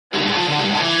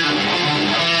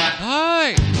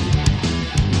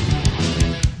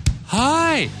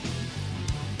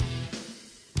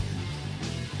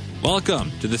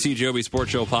Welcome to the CJOB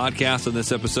Sports Show podcast. On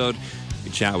this episode,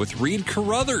 we chat with Reid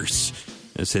Carruthers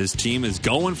as his team is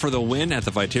going for the win at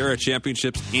the Viterra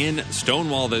Championships in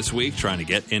Stonewall this week, trying to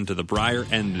get into the Brier.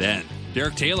 And then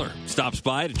Derek Taylor stops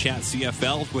by to chat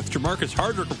CFL with Jamarcus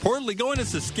Hardrick reportedly going to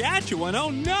Saskatchewan.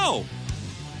 Oh no!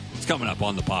 It's coming up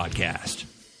on the podcast.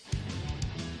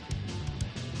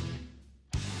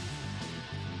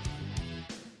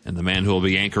 And the man who will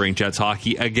be anchoring Jets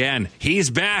hockey again,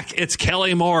 he's back. It's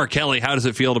Kelly Moore. Kelly, how does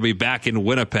it feel to be back in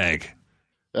Winnipeg?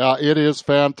 It is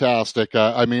fantastic.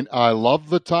 I love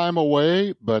the time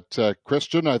away, but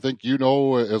Christian, I think you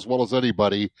know as well as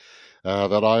anybody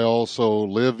that I also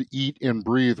live, eat, and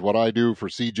breathe what I do for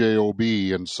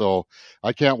CJOB, and so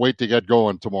I can't wait to get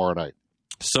going tomorrow night.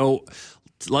 So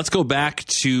let's go back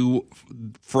to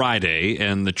Friday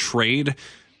and the trade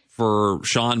for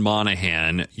Sean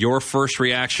Monahan. Your first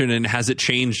reaction, and has it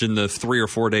changed in the 3 or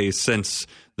 4 days since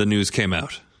the news came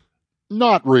out?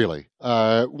 Not really.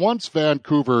 Once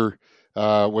Vancouver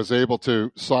was able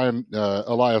to sign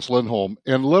Elias Lindholm,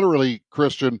 and literally,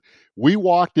 Christian, we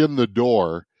walked in the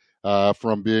door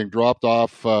from being dropped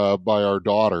off by our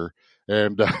daughter,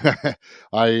 and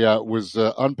I was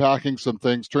unpacking some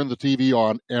things, turned the TV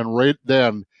on, and right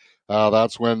then,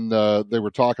 that's when they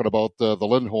were talking about the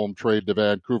Lindholm trade to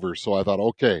Vancouver. So I thought,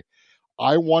 okay,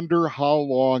 I wonder how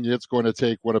long it's going to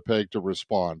take Winnipeg to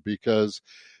respond, because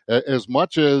as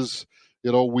much as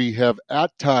we have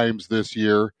at times this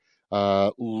year,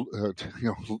 turned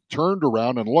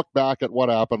around and looked back at what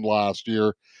happened last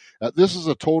year. This is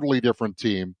a totally different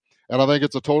team, and I think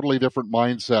it's a totally different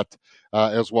mindset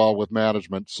as well with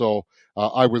management. So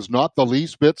I was not the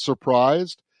least bit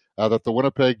surprised that the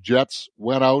Winnipeg Jets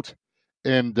went out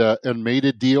and made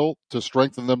a deal to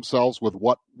strengthen themselves with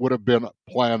what would have been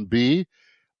Plan B.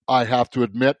 I have to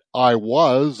admit, I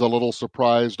was a little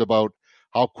surprised about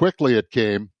how quickly it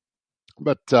came.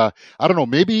 But I don't know,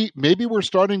 maybe we're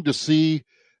starting to see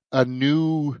a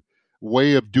new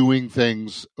way of doing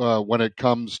things when it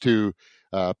comes to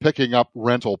picking up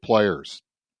rental players.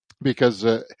 Because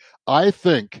I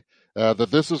think that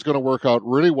this is going to work out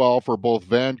really well for both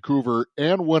Vancouver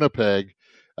and Winnipeg,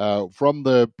 from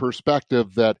the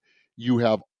perspective that you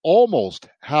have almost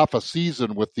half a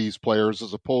season with these players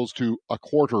as opposed to a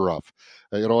quarter of.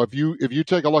 If you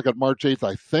take a look at March 8th,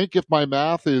 I think if my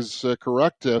math is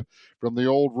correct from the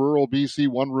old rural BC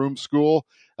one-room school,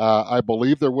 I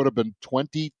believe there would have been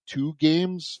 22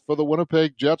 games for the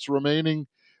Winnipeg Jets remaining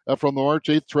from the March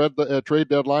 8th trade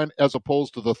deadline, as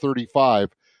opposed to the 35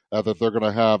 that they're going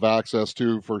to have access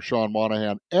to for Sean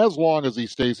Monahan as long as he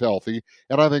stays healthy.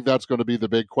 And I think that's going to be the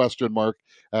big question mark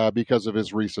because of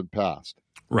his recent past.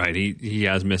 Right. He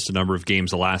has missed a number of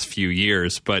games the last few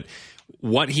years, but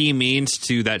what he means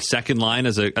to that second line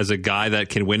as a guy that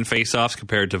can win faceoffs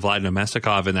compared to Vladimir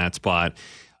Mestikov in that spot,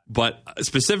 but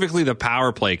specifically the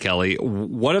power play, Kelly,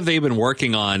 what have they been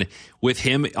working on with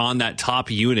him on that top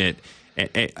unit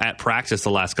at practice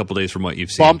the last couple of days from what you've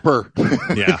seen? Bumper.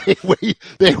 Yeah.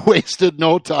 they wasted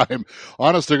no time.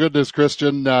 Honest to goodness,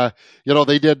 Christian,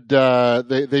 they did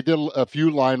a few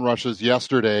line rushes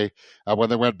yesterday when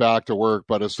they went back to work,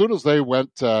 but as soon as they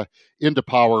went into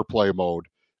power play mode,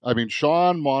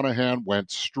 Sean Monahan went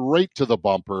straight to the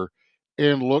bumper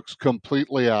and looks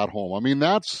completely at home.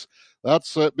 That's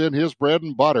been his bread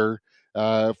and butter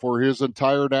for his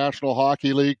entire National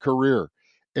Hockey League career.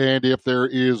 And if there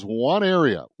is one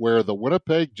area where the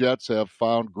Winnipeg Jets have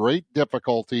found great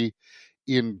difficulty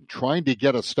in trying to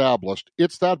get established,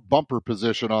 it's that bumper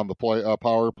position on the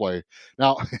power play.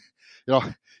 Now,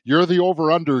 you're the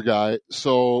over-under guy,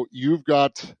 so you've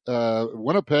got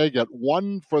Winnipeg at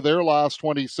 1 for their last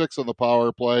 26 on the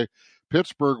power play,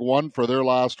 Pittsburgh 1 for their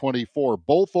last 24,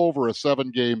 both over a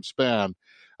 7-game span.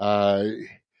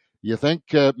 You think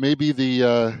maybe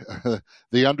the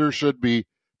under should be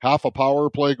half a power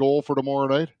play goal for tomorrow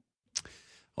night?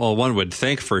 Well, one would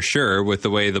think for sure with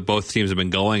the way that both teams have been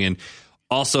going. And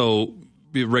also,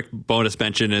 Rick Bonus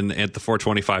mentioned at the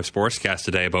 425 Sportscast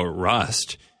today about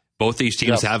rust. Both these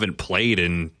teams haven't played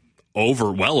in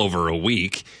well over a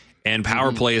week. And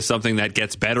power play is something that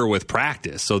gets better with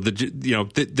practice. So the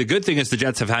good thing is the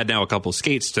Jets have had now a couple of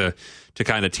skates to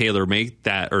kind of tailor make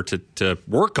that, or to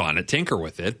work on it, tinker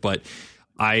with it. But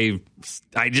I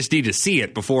just need to see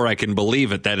it before I can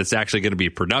believe it that it's actually going to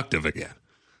be productive again.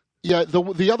 Yeah,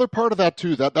 the other part of that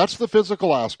too, that's the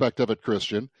physical aspect of it,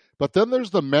 Christian. But then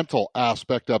there's the mental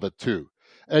aspect of it too.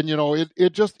 And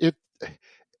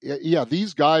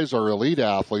these guys are elite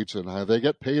athletes and they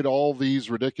get paid all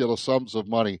these ridiculous sums of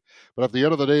money. But at the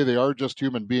end of the day, they are just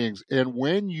human beings. And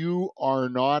when you are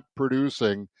not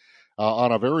producing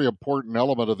on a very important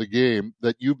element of the game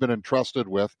that you've been entrusted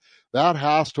with, that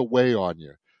has to weigh on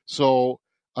you. So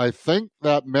I think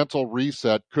that mental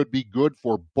reset could be good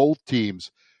for both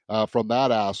teams from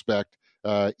that aspect,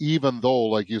 even though,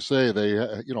 like you say, they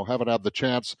haven't had the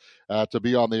chance to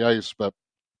be on the ice. But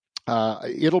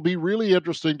it'll be really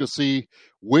interesting to see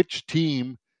which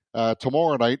team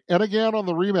tomorrow night, and again on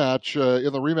the rematch,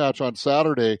 in the rematch on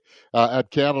Saturday at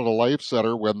Canada Life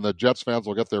Center, when the Jets fans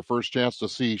will get their first chance to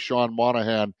see Sean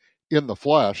Monahan in the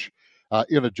flesh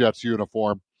in a Jets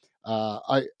uniform.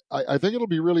 I think it'll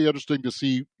be really interesting to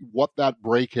see what that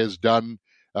break has done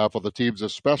for the teams,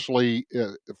 especially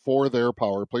for their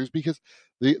power plays, because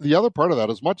the other part of that,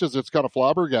 as much as it's kind of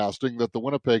flabbergasting that the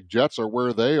Winnipeg Jets are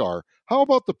where they are, how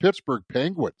about the Pittsburgh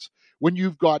Penguins? When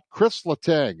you've got Chris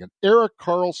Letang and Erik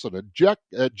Karlsson and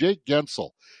Jake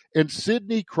Gensel and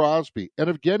Sidney Crosby and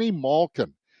Evgeny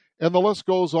Malkin, and the list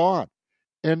goes on.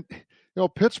 And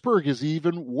Pittsburgh is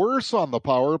even worse on the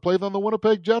power play than the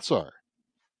Winnipeg Jets are.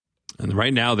 And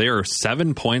right now they are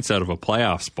 7 points out of a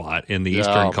playoff spot in the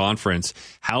Eastern Conference.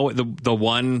 How the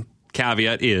one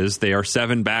caveat is they are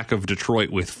 7 back of Detroit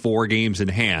with 4 games in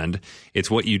hand.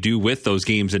 It's what you do with those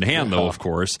games in hand, though, of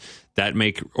course, that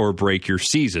make or break your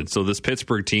season. So this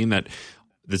Pittsburgh team,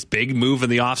 this big move in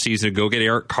the offseason to go get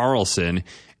Erik Karlsson,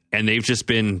 and they've just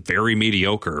been very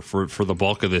mediocre for the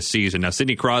bulk of this season. Now,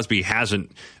 Sidney Crosby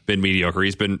hasn't been mediocre.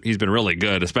 He's been really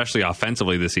good, especially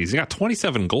offensively this season. He got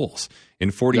 27 goals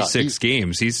in 46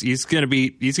 games. He's going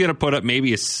to put up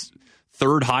maybe his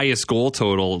third highest goal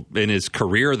total in his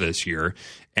career this year,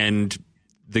 and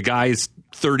the guy's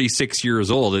 36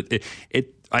 years old.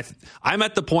 I'm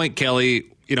at the point, Kelly.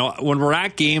 When we're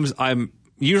at games, I'm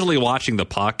usually watching the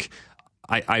puck.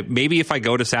 I maybe if I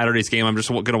go to Saturday's game, I'm just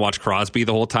going to watch Crosby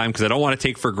the whole time because I don't want to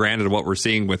take for granted what we're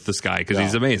seeing with this guy because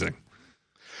he's amazing.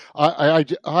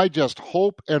 I just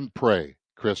hope and pray,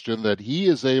 Christian, that he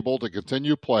is able to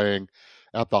continue playing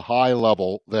at the high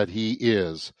level that he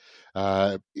is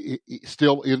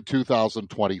still in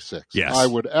 2026. Yes. I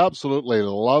would absolutely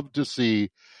love to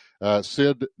see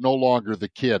Sid, no longer the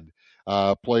kid,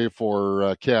 play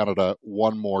for Canada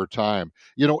one more time.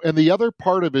 And the other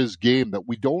part of his game that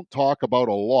we don't talk about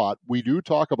a lot, we do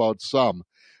talk about some,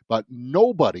 but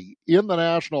nobody in the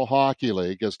National Hockey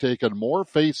League has taken more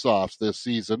face-offs this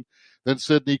season than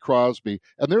Sidney Crosby.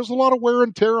 And there's a lot of wear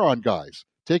and tear on guys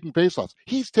taking face-offs.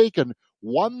 He's taken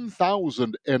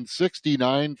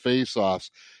 1,069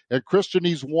 face-offs, and Christian,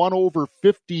 he's won over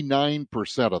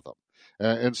 59% of them.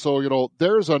 And so,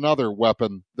 there's another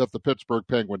weapon that the Pittsburgh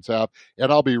Penguins have.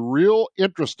 And I'll be real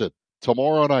interested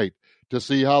tomorrow night to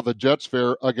see how the Jets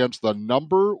fare against the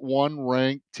number 1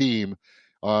 ranked team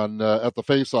at the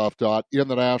faceoff dot in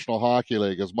the National Hockey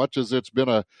League. As much as it's been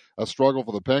a struggle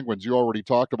for the Penguins, you already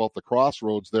talked about the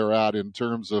crossroads they're at in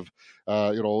terms of,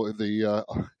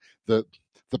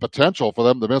 the potential for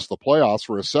them to miss the playoffs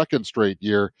for a second straight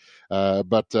year.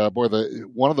 But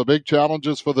one of the big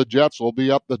challenges for the Jets will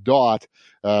be up the dot,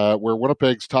 where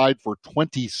Winnipeg's tied for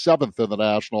 27th in the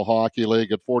National Hockey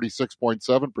League at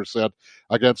 46.7%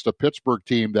 against a Pittsburgh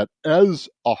team that, as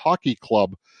a hockey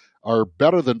club, are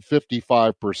better than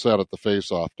 55% at the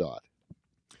faceoff dot.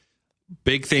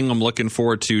 Big thing I'm looking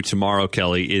forward to tomorrow,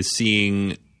 Kelly, is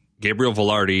seeing Gabriel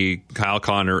Vilardi, Kyle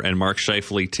Connor, and Mark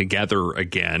Scheifele together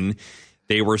again.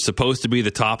 They were supposed to be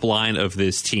the top line of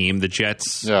this team. The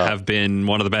Jets have been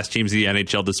one of the best teams in the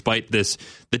NHL, despite this.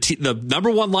 The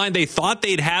number 1 line they thought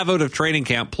they'd have out of training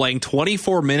camp playing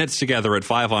 24 minutes together at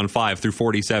 5-on-5 through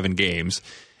 47 games.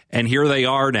 And here they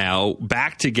are now,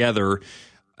 back together.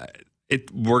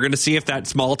 We're going to see if that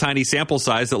small, tiny sample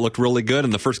size that looked really good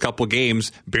in the first couple of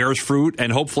games bears fruit,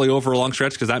 and hopefully over a long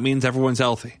stretch, because that means everyone's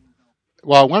healthy.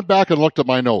 Well, I went back and looked at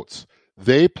my notes.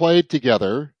 They played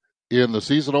together in the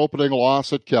season opening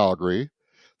loss at Calgary,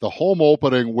 the home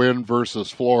opening win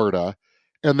versus Florida,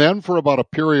 and then for about a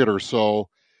period or so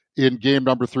in game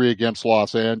number 3 against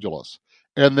Los Angeles.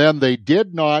 And then they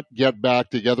did not get back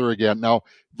together again. Now,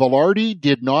 Vilardi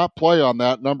did not play on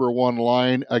that number 1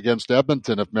 line against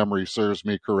Edmonton, if memory serves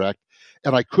me correct.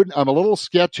 And I'm a little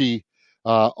sketchy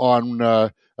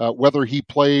on whether he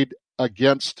played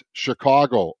against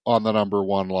Chicago on the number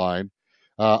 1 line.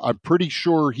 I'm pretty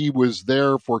sure he was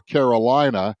there for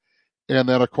Carolina. And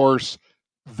then, of course,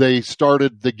 they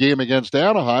started the game against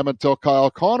Anaheim until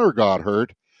Kyle Connor got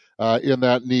hurt in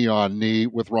that knee-on-knee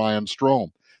with Ryan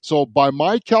Strome. So by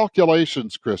my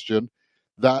calculations, Christian,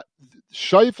 that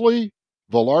Scheifele,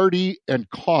 Vilardi, and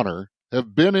Connor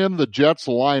have been in the Jets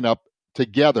lineup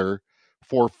together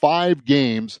for 5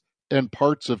 games and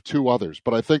parts of 2 others.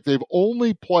 But I think they've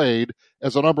only played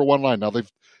as a number 1 line. Now,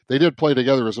 they did play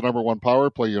together as a number 1 power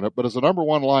play unit, but as a number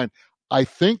 1 line, I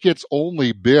think it's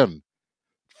only been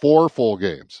 4 full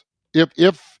games.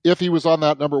 If he was on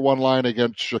that number 1 line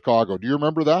against Chicago. Do you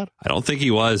remember that? I don't think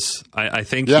he was. I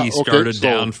think he started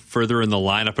down further in the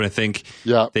lineup, and I think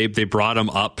they brought him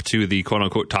up to the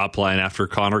quote-unquote top line after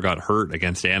Connor got hurt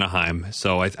against Anaheim.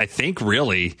 So I think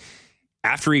really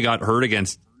after he got hurt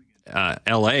against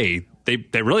L.A.,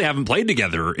 they really haven't played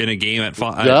together in a game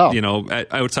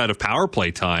outside of power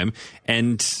play time.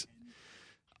 And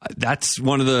that's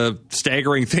one of the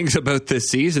staggering things about this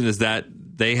season is that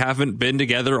they haven't been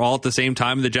together all at the same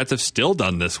time. The Jets have still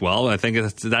done this well. I think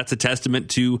that's a testament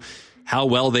to how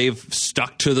well they've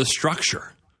stuck to the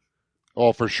structure.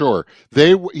 Oh, for sure.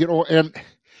 They, and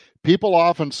people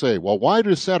often say, well, why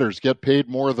do centers get paid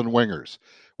more than wingers?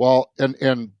 Well,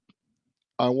 and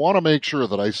I want to make sure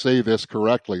that I say this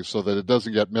correctly so that it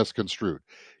doesn't get misconstrued.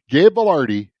 Gabe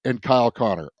Vilardi and Kyle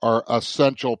Connor are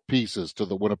essential pieces to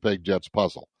the Winnipeg Jets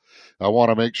puzzle. I want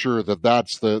to make sure that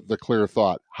that's the clear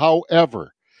thought.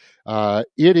 However,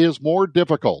 it is more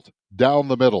difficult down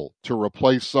the middle to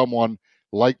replace someone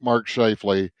like Mark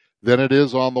Scheifele than it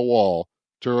is on the wall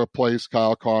to replace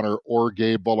Kyle Connor or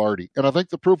Gabe Vilardi. And I think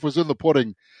the proof was in the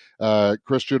pudding,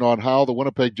 Christian, on how the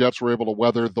Winnipeg Jets were able to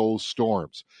weather those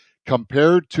storms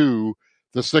compared to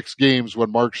the 6 games when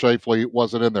Mark Scheifele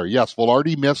wasn't in there. Yes,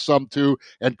 Vilardi missed some too,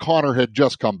 and Connor had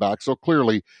just come back, so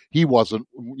clearly he wasn't,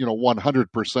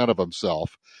 100% of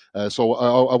himself. So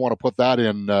I want to put that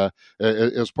in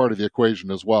as part of the equation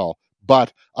as well.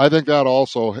 But I think that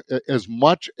also, as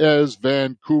much as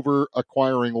Vancouver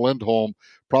acquiring Lindholm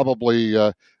probably,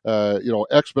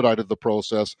 expedited the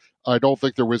process, I don't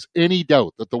think there was any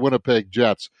doubt that the Winnipeg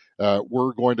Jets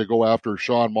were going to go after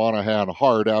Sean Monahan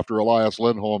hard after Elias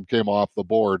Lindholm came off the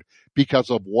board because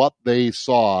of what they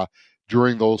saw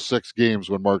during those 6 games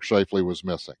when Mark Scheifele was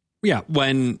missing. Yeah,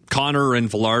 when Connor and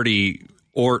Vilardi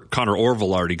or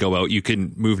Vilardi go out, you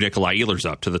can move Nikolai Ehlers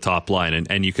up to the top line,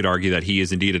 and you could argue that he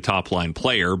is indeed a top line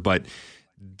player, but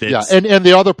and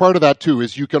the other part of that too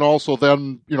is you can also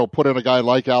then put in a guy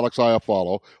like Alex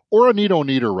Iafallo or a Nino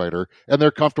Niederreiter, and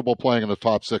they're comfortable playing in the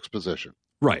top 6 position.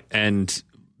 Right, and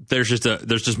there's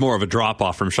just more of a drop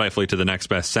off from Scheifele to the next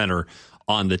best center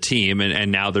on the team,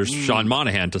 and now there's Sean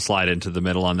Monahan to slide into the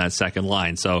middle on that second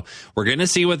line. So we're going to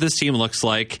see what this team looks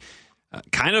like.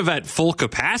 Kind of at full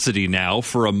capacity now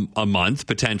for a month,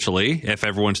 potentially, if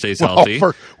everyone stays healthy.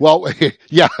 We'll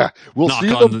see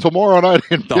them tomorrow night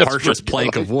in the harshest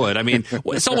plank of wood. I mean,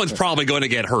 someone's probably going to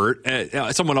get hurt.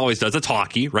 Someone always does. It's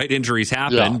hockey, right? Injuries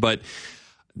happen, but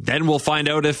then we'll find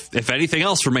out if anything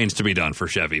else remains to be done for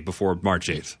Chevy before March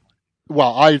 8th.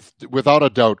 Well, without a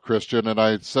doubt, Christian, and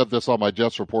I said this on my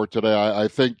Jets report today, I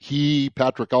think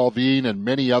Patrick Allvin, and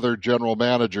many other general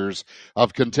managers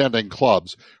of contending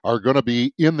clubs are going to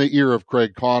be in the ear of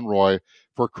Craig Conroy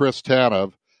for Chris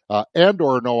Tanev and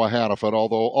or Noah Hannafin,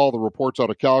 although all the reports out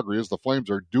of Calgary is the Flames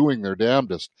are doing their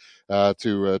damnedest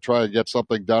to try and get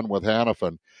something done with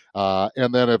Hannafin.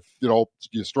 And then if, you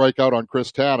strike out on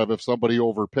Chris Tanev, if somebody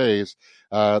overpays,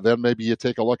 then maybe you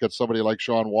take a look at somebody like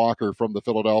Sean Walker from the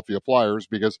Philadelphia Flyers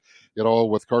because,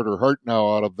 with Carter Hart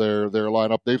now out of their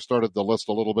lineup, they've started the list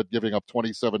a little bit, giving up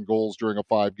 27 goals during a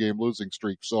 5-game losing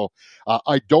streak. So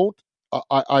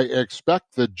I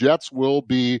expect the Jets will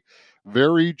be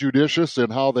very judicious in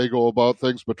how they go about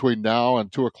things between now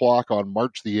and 2:00 on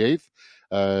March the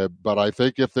 8th. But I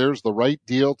think if there's the right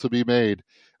deal to be made,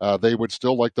 they would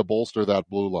still like to bolster that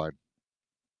blue line.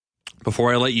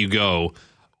 Before I let you go,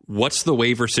 what's the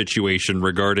waiver situation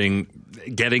regarding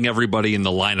getting everybody in the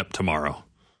lineup tomorrow?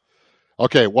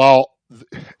 Okay, well,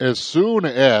 as soon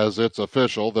as it's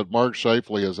official that Mark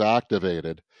Scheifele is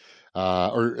activated,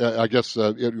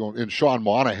 in Sean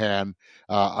Monahan,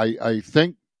 I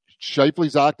think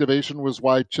Scheifele's activation was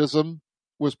why Chisholm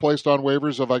was placed on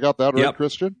waivers. Have I got that right,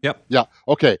 Christian? Yep. Yeah.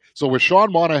 Okay. So with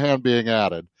Sean Monahan being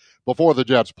added before the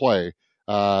Jets play,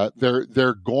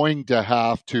 they're going to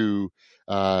have to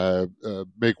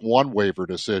make one waiver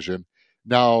decision.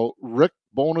 Now, Rick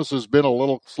Bowness has been a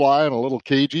little sly and a little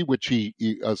cagey, which he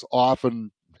has often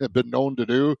been known to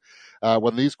do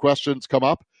when these questions come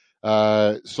up.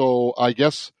 So I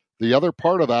guess the other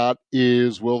part of that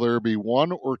is, will there be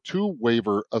 1 or 2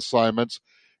 waiver assignments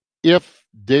if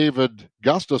David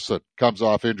Gustafsson comes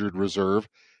off injured reserve?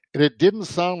 And it didn't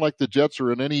sound like the Jets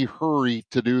are in any hurry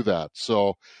to do that.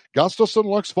 So Gustafsson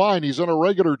looks fine. He's in a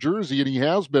regular jersey, and he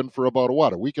has been for about,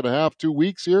 a week and a half, 2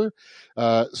 weeks here.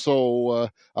 I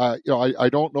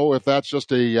don't know if that's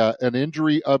just an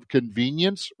injury of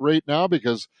convenience right now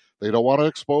because they don't want to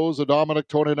expose a Dominic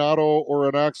Toninato or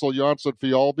an Axel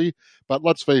Jonsson-Fjallby. But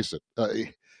let's face it,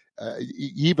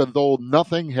 even though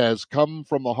nothing has come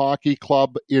from the hockey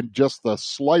club in just the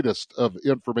slightest of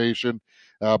information,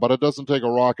 but it doesn't take a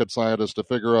rocket scientist to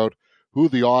figure out who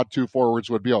the odd two forwards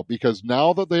would be out. Because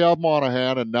now that they have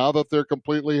Monahan and now that they're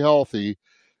completely healthy,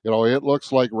 it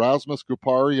looks like Rasmus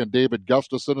Kupari and David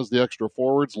Gustafsson as the extra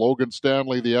forwards, Logan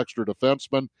Stanley the extra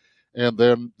defenseman, and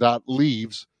then that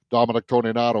leaves Dominic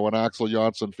Toninato and Axel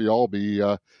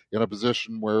Jonsson-Fjällby in a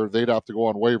position where they'd have to go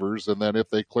on waivers, and then if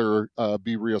they clear,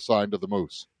 be reassigned to the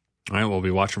Moose. All right, we'll be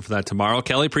watching for that tomorrow.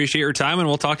 Kelly, appreciate your time, and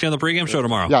we'll talk to you on the pregame show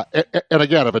tomorrow. Yeah, and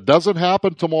again, if it doesn't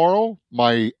happen tomorrow,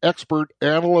 my expert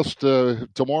analyst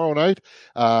tomorrow night,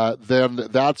 then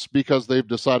that's because they've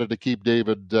decided to keep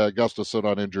David Gustafsson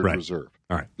on injured reserve.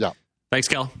 All right. Yeah. Thanks,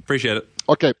 Kel. Appreciate it.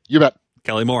 Okay, you bet.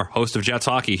 Kelly Moore, host of Jets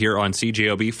Hockey here on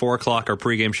CJOB. 4 o'clock, our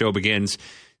pregame show begins.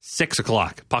 6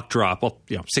 o'clock, puck drop. Well,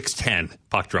 6:10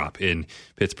 puck drop in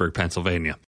Pittsburgh,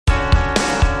 Pennsylvania.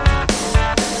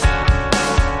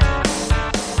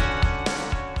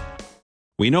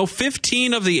 We know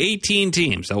 15 of the 18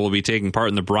 teams that will be taking part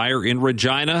in the Brier in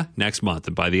Regina next month.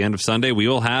 And by the end of Sunday, we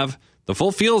will have the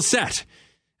full field set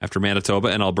after Manitoba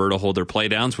and Alberta hold their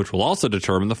playdowns, which will also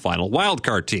determine the final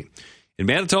wildcard team. In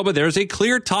Manitoba, there's a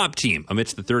clear top team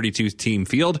amidst the 32-team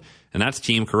field, and that's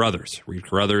Team Carruthers. Reid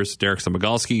Carruthers, Derek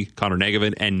Samagalski, Connor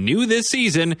Negevin, and new this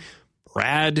season,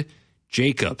 Brad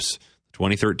Jacobs,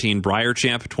 2013 Brier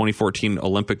champ, 2014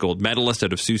 Olympic gold medalist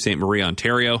out of Sault Ste. Marie,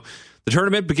 Ontario. The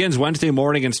tournament begins Wednesday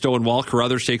morning in Stonewall.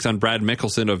 Carruthers takes on Brad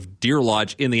Mickelson of Deer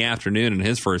Lodge in the afternoon in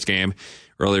his first game.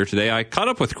 Earlier today, I caught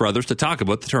up with Carruthers to talk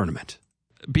about the tournament.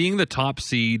 Being the top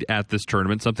seed at this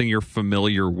tournament, something you're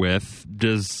familiar with,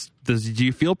 do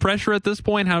you feel pressure at this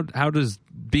point? How does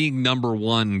being number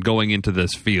one going into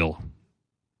this feel?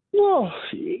 Well,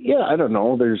 yeah, I don't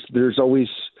know. There's always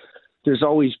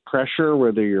pressure,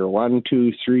 whether you're 1,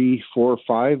 2, 3, 4,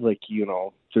 5.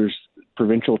 There's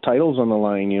provincial titles on the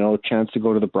line. A chance to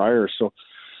go to the Brier. So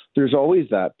there's always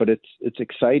that, but it's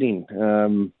exciting. A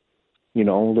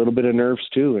little bit of nerves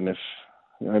too, and if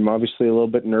I'm obviously a little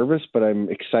bit nervous, but I'm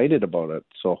excited about it.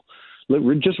 So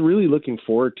we're just really looking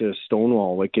forward to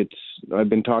Stonewall. I've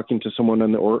been talking to someone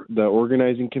on the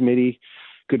organizing committee,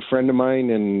 good friend of mine,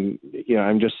 and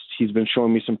he's been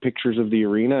showing me some pictures of the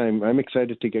arena. I'm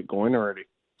excited to get going already.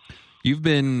 You've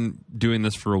been doing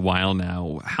this for a while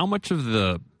now. How much of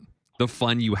the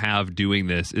fun you have doing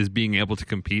this is being able to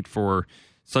compete for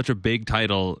such a big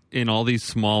title in all these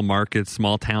small markets,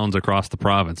 small towns across the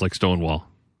province like Stonewall?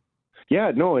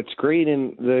 Yeah, no, it's great.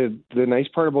 And the nice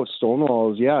part about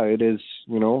Stonewall is, it is,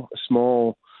 a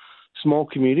small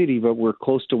community, but we're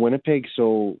close to Winnipeg.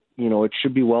 So, it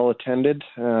should be well attended.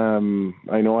 I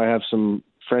know I have some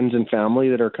friends and family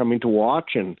that are coming to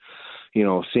watch, and,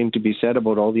 same to be said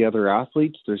about all the other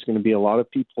athletes. There's going to be a lot of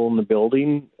people in the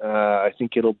building. I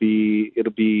think it'll be,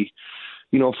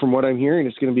 from what I'm hearing,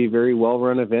 it's going to be a very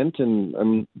well-run event, and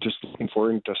I'm just looking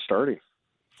forward to starting.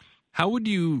 How would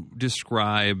you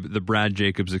describe the Brad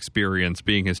Jacobs experience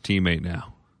being his teammate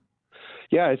now?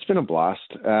 Yeah, it's been a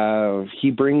blast. He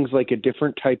brings a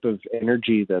different type of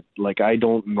energy that I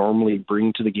don't normally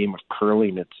bring to the game of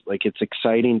curling. It's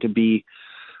exciting to be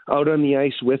out on the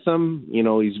ice with him.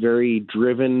 He's very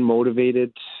driven,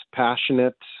 motivated,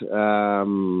 passionate,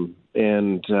 and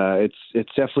it's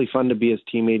definitely fun to be his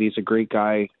teammate. He's a great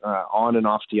guy on and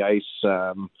off the ice.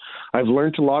 I've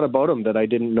learned a lot about him that I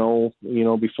didn't know,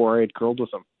 before I had curled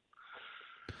with him.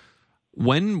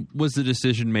 When was the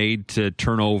decision made to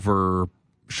turn over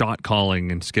shot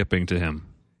calling and skipping to him?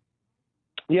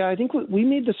 Yeah, I think we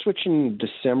made the switch in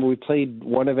December. We played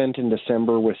one event in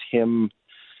December with him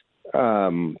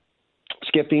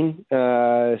skipping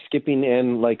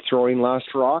and throwing last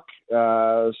rock.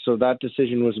 So that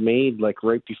decision was made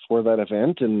right before that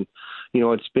event, and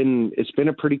it's been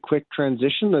a pretty quick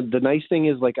transition. The nice thing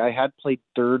is I had played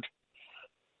third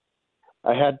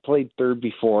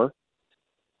before,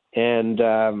 and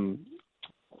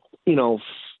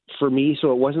for me,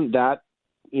 so it wasn't that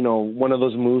one of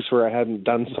those moves where I hadn't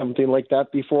done something like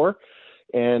that before,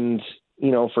 and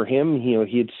for him, he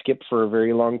had skipped for a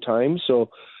very long time. So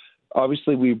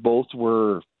obviously we both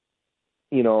were,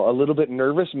 a little bit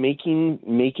nervous making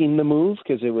the move,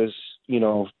 because it was,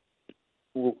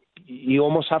 you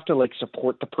almost have to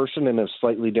support the person in a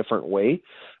slightly different way.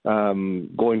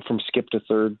 Going from skip to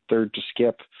third to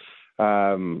skip,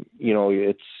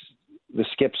 it's the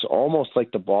skip's almost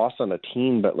like the boss on a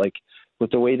team, but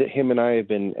with the way that him and I have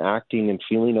been acting and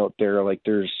feeling out there,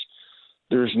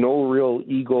 there's no real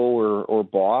ego or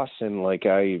boss, and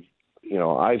I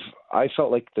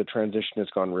felt like the transition has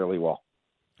gone really well.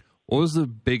 What was the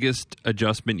biggest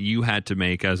adjustment you had to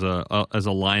make as a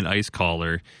line ice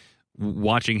caller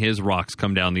watching his rocks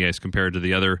come down the ice compared to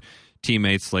the other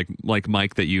teammates like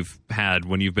Mike that you've had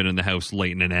when you've been in the house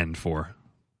late in an end for?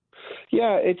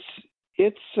 Yeah, it's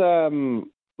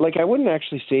like I wouldn't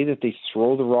actually say that they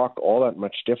throw the rock all that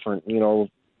much different.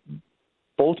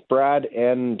 Both Brad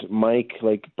and Mike,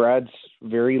 like Brad's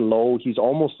very low. He's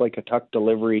almost like a tuck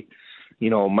delivery.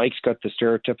 Mike's got the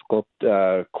stereotypical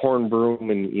corn broom,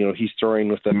 and he's throwing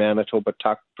with the Manitoba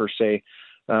tuck per se.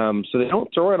 So they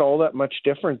don't throw it all that much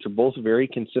different. They're both very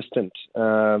consistent.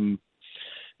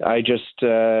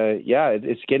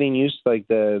 It's getting used to like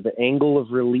the angle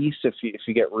of release. If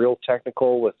you get real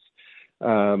technical with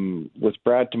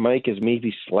Brad to Mike is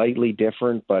maybe slightly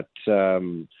different, but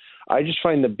I just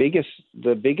find the biggest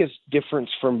difference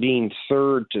from being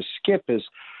third to Skip is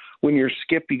when you're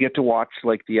Skip, you get to watch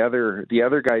like the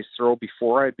other guys throw.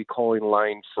 Before I'd be calling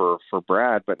line for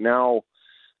Brad, but now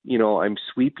I'm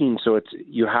sweeping, so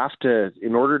you have to,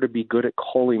 in order to be good at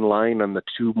calling line on the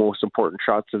two most important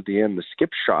shots of the end, the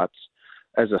skip shots,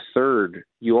 as a third,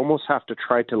 you almost have to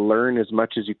try to learn as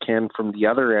much as you can from the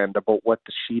other end about what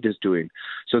the sheet is doing.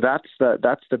 So that's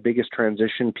the biggest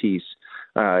transition piece,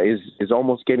 is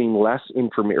almost getting less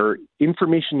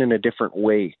information in a different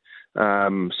way,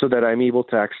 so that I'm able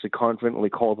to actually confidently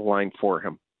call the line for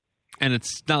him. And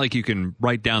it's not like you can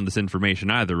write down this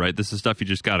information either, right? This is stuff you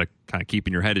just got to kind of keep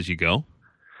in your head as you go.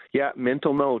 Yeah,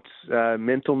 mental notes of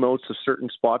certain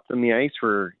spots on the ice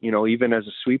where, even as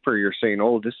a sweeper, you're saying,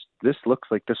 oh, this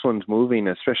looks like this one's moving.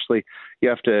 Especially you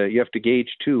have to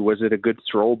gauge too. Was it a good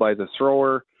throw by the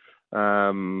thrower?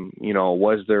 Did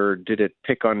it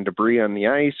pick on debris on the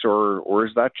ice, or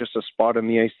is that just a spot on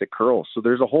the ice that curls? So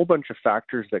there's a whole bunch of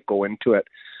factors that go into it.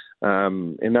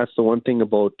 And that's the one thing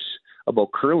about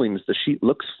curling is the sheet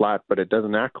looks flat, but it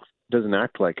doesn't act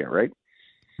like it, right?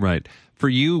 Right. For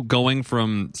you, going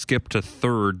from skip to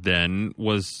third then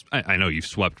was, I know you've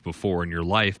swept before in your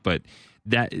life, but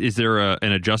is there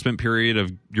an adjustment period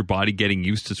of your body getting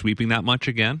used to sweeping that much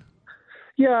again?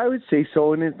 Yeah, I would say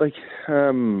so. And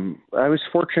I was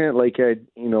fortunate,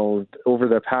 over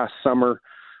the past summer,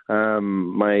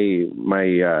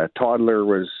 my toddler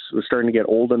was starting to get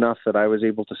old enough that I was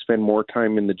able to spend more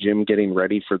time in the gym getting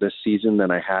ready for this season than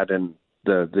I had in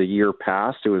the year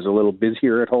past. It was a little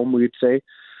busier at home, we would say.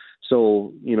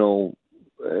 So,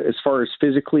 as far as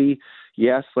physically,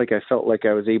 yes, I felt like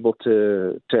I was able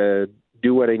to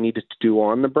do what I needed to do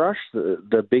on the brush.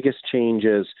 The biggest change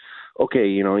is, okay,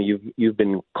 you've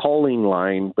been calling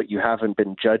line, but you haven't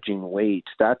been judging weight.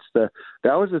 That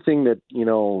was the thing that,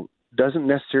 doesn't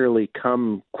necessarily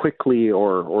come quickly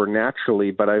or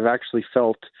naturally, but I've actually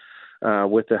felt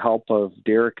with the help of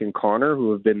Derek and Connor,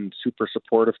 who have been super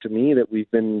supportive to me, that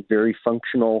we've been very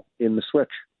functional in the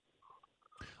switch.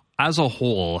 As a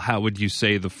whole, how would you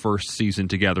say the first season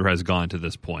together has gone to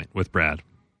this point with Brad?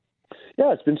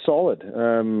 Yeah, it's been solid.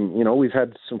 We've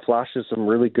had some flashes, some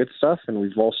really good stuff, and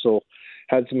we've also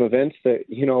had some events that,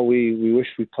 we wish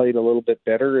we played a little bit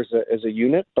better as a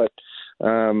unit, but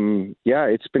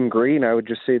it's been great. I would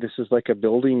just say this is like a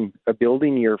building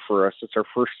year for us. It's our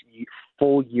first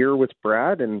full year with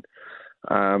Brad, and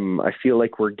I feel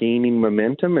like we're gaining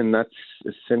momentum, and that's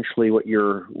essentially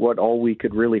what all we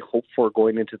could really hope for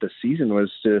going into the season,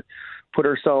 was to put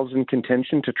ourselves in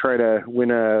contention to try to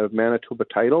win a Manitoba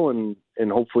title and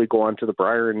hopefully go on to the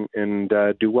Brier and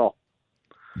do well.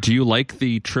 Do you like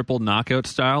the triple knockout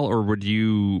style, or would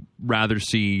you rather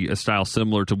see a style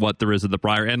similar to what there is at the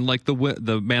Brier and like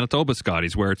the Manitoba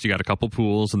Scotties, where you got a couple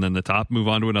pools and then the top move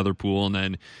on to another pool and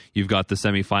then you've got the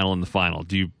semifinal and the final?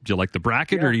 Do you like the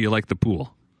bracket or do you like the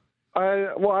pool?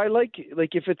 I like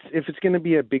if it's going to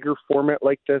be a bigger format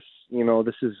like this,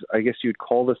 this is, I guess you'd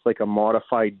call this like a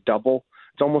modified double.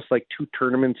 It's almost like two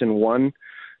tournaments in one.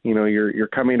 You're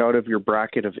coming out of your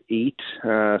bracket of 8.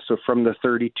 So from the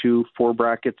 32, 4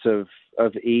 brackets of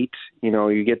 8,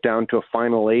 you get down to a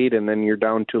final 8, and then you're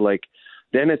down to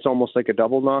then it's almost like a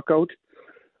double knockout.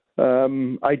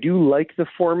 I do like the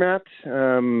format.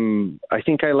 I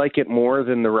think I like it more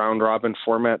than the round robin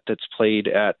format that's played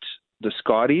at the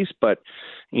Scotties, but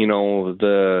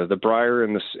the Brier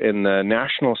and the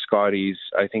National Scotties,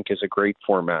 I think, is a great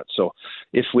format. So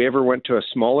if we ever went to a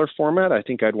smaller format, I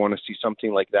think I'd want to see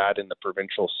something like that in the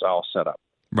provincial style setup.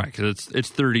 Right, because it's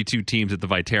 32 teams at the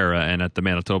Viterra, and at the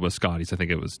Manitoba Scotties, I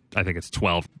think it's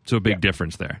 12. So a big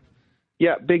difference there.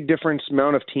 Yeah, big difference.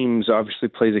 Amount of teams obviously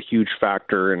plays a huge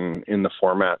factor in the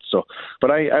format. So,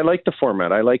 but I like the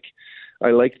format. I like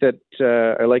that.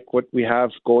 I like what we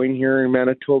have going here in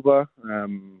Manitoba.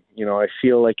 I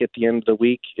feel like at the end of the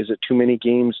week, is it too many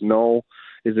games? No.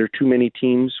 Is there too many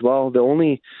teams? Well, the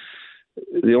only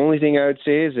The only thing I would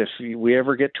say is if we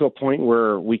ever get to a point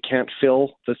where we can't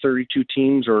fill the 32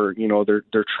 teams, or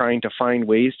they're trying to find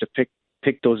ways to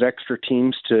pick those extra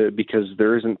teams because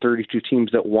there isn't 32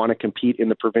 teams that want to compete in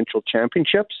the provincial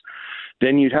championships,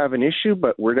 then you'd have an issue.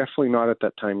 But we're definitely not at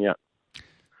that time yet.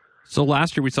 So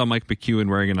last year we saw Mike McEwen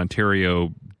wearing an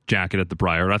Ontario jacket at the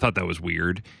Brier. I thought that was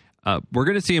weird. We're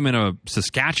going to see him in a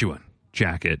Saskatchewan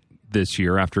jacket this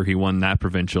year after he won that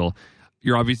provincial.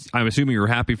 I'm assuming you're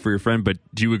happy for your friend, but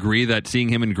do you agree that seeing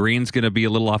him in green is going to be a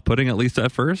little off-putting, at least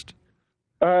at first?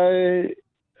 I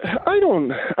don't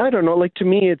know. Like, to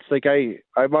me, it's like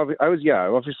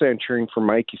obviously I'm cheering for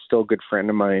Mike. He's still a good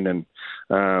friend of mine, and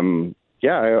I'm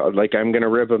going to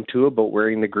rib him too about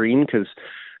wearing the green, because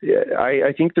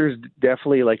I think there's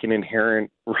definitely like an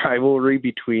inherent rivalry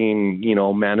between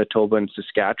Manitoba and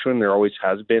Saskatchewan. There always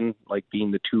has been, like, being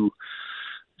the two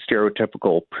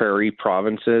stereotypical prairie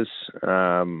provinces,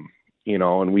 and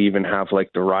we even have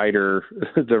like the Rider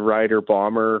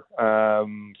Bomber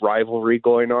rivalry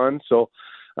going on. So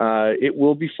it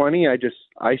will be funny.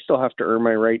 I still have to earn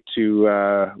my right to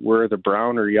wear the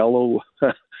brown or yellow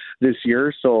this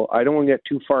year, so I don't want to get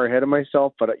too far ahead of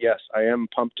myself. But yes, I am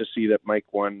pumped to see that Mike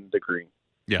won the green.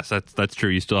 Yes, that's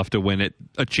true. You still have to win it.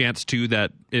 A chance too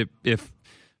that if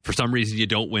for some reason you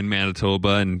don't win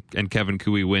Manitoba and Kevin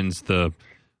Cooey wins the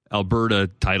Alberta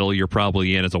title, you're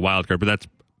probably in as a wild card, but that's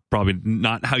probably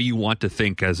not how you want to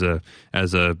think as a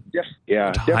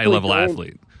high level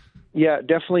athlete. Yeah,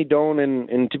 definitely don't.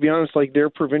 And to be honest, like, they're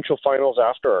provincial finals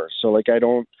after ours, so like I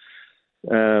won't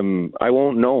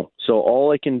know. So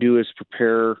all I can do is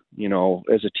prepare.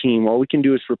 As a team, all we can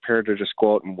do is prepare to just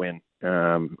go out and win.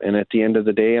 And at the end of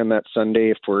the day, on that Sunday,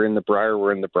 if we're in the Brier,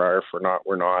 we're in the Brier. If we're not,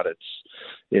 we're not.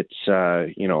 It's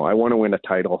I want to win a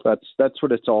title. That's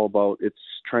what it's all about. It's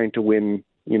trying to win,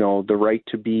 the right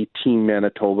to be Team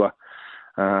Manitoba.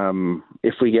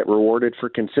 If we get rewarded for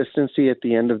consistency at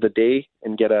the end of the day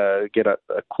and get a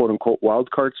quote unquote wild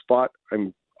card spot,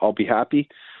 I'll be happy.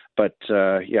 But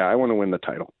I want to win the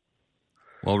title.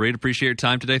 Well, Reid, appreciate your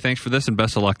time today. Thanks for this, and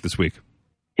best of luck this week.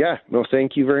 Yeah, no,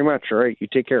 thank you very much. All right, you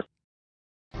take care.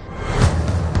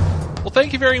 Well,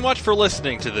 thank you very much for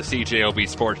listening to the CJOB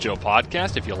Sports Show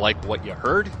podcast. If you like what you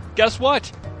heard, guess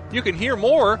what? You can hear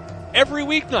more every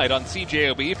weeknight on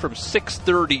CJOB from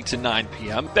 6:30 to 9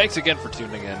 p.m. Thanks again for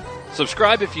tuning in.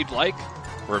 Subscribe if you'd like.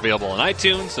 We're available on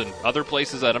iTunes and other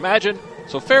places, I'd imagine.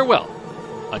 So farewell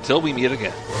until we meet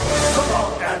again. So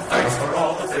long and thanks for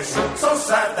all of this. So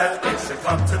sad that it should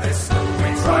come to this. We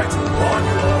try to warn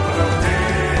you over the day.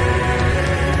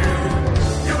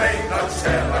 You may not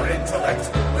share our intellect,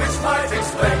 which might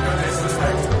explain your